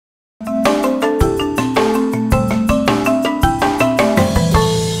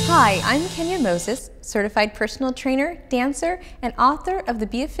Moses, certified personal trainer, dancer, and author of the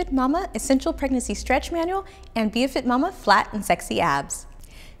Be a Fit Mama Essential Pregnancy Stretch Manual and Be a Fit Mama Flat and Sexy Abs.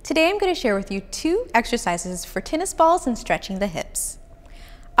 Today I'm going to share with you 2 exercises for tennis balls and stretching the hips.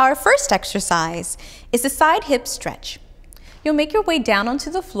 Our first exercise is the side hip stretch. You'll make your way down onto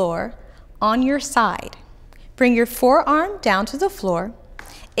the floor on your side. Bring your forearm down to the floor.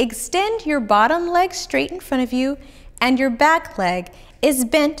 Extend your bottom leg straight in front of you, and your back leg is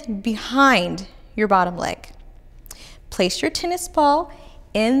bent behind your bottom leg. Place your tennis ball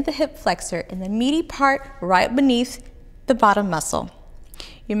in the hip flexor, in the meaty part right beneath the bottom muscle.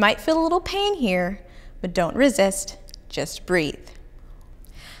 You might feel a little pain here, but don't resist, just breathe.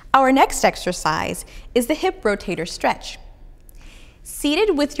 Our next exercise is the hip rotator stretch.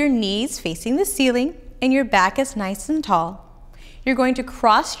 Seated with your knees facing the ceiling and your back is nice and tall, you're going to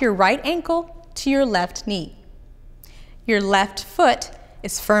cross your right ankle to your left knee. Your left foot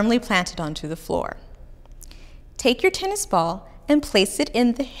is firmly planted onto the floor. Take your tennis ball and place it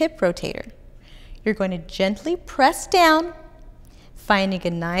in the hip rotator. You're going to gently press down, finding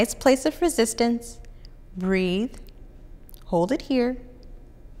a nice place of resistance. Breathe, hold it here,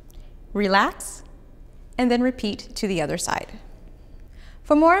 relax, and then repeat to the other side.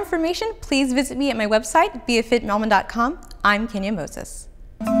 For more information, please visit me at my website, beafitmama.com. I'm Kenya Moses.